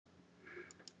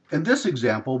In this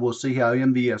example, we'll see how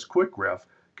MVS QuickRef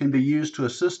can be used to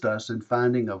assist us in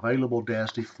finding available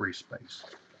DASD free space.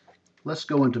 Let's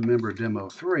go into Member Demo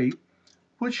 3,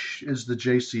 which is the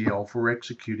JCL for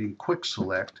executing Quick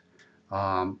Select,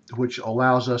 which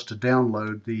allows us to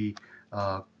download the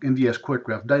MVS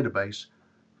QuickRef database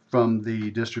from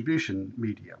the distribution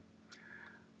media.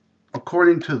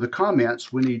 According to the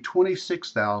comments, we need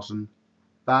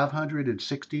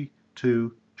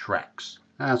 26,562 tracks.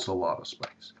 That's a lot of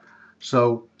space.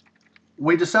 So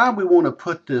we decide we want to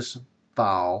put this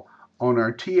file on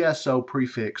our TSO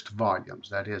prefixed volumes.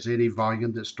 That is, any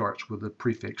volume that starts with the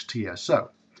prefix TSO.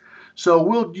 So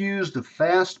we'll use the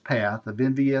fast path of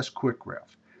MVS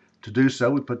QuickRef. To do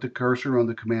so, we put the cursor on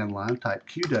the command line, type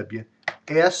QW.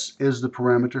 S is the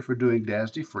parameter for doing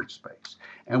DASD Free Space.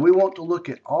 And we want to look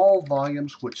at all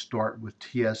volumes which start with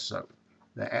TSO.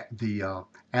 The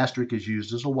asterisk is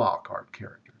used as a wildcard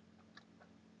character.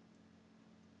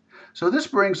 So this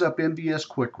brings up MVS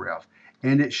QuickRef,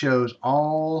 and it shows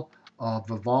all of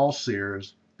the vol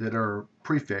series that are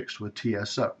prefixed with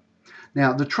TSO.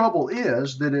 Now, the trouble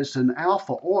is that it's in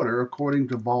alpha order according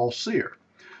to vol seer.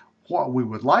 What we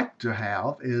would like to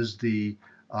have is the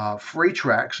free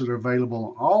tracks that are available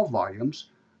on all volumes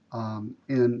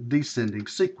in descending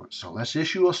sequence. So let's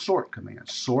issue a sort command.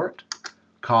 Sort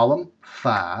column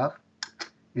 5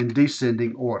 in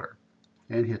descending order,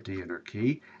 and hit the enter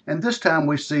key. And this time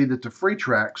we see that the free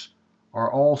tracks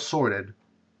are all sorted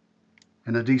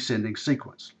in a descending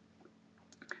sequence.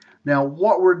 Now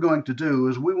what we're going to do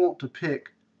is we want to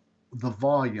pick the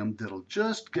volume that'll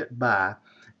just get by,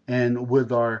 and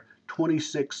with our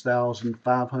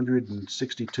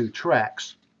 26,562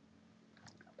 tracks,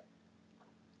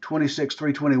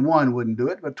 26,321 wouldn't do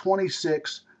it, but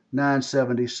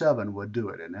 26,977 would do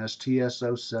it, and that's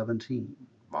TSO 17.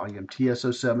 Volume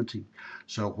TSO 17.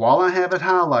 So while I have it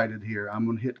highlighted here, I'm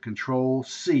going to hit Control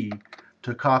C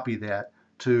to copy that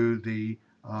to the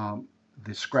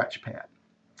scratch pad.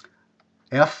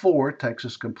 F4 takes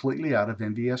us completely out of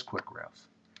MVS QuickRef.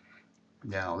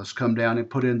 Now let's come down and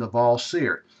put in the vol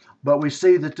seer. But we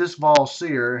see that this vol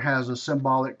seer has a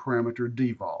symbolic parameter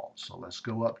dvol. So let's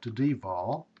go up to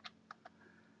dvol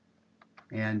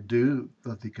and do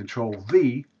the Control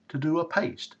V to do a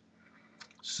paste.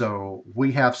 So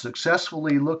we have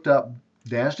successfully looked up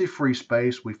DASD free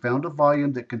space. We found a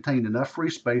volume that contained enough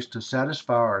free space to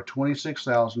satisfy our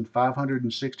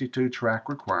 26,562 track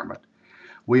requirement.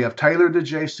 We have tailored the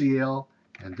JCL,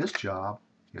 and this job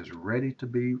is ready to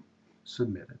be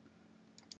submitted.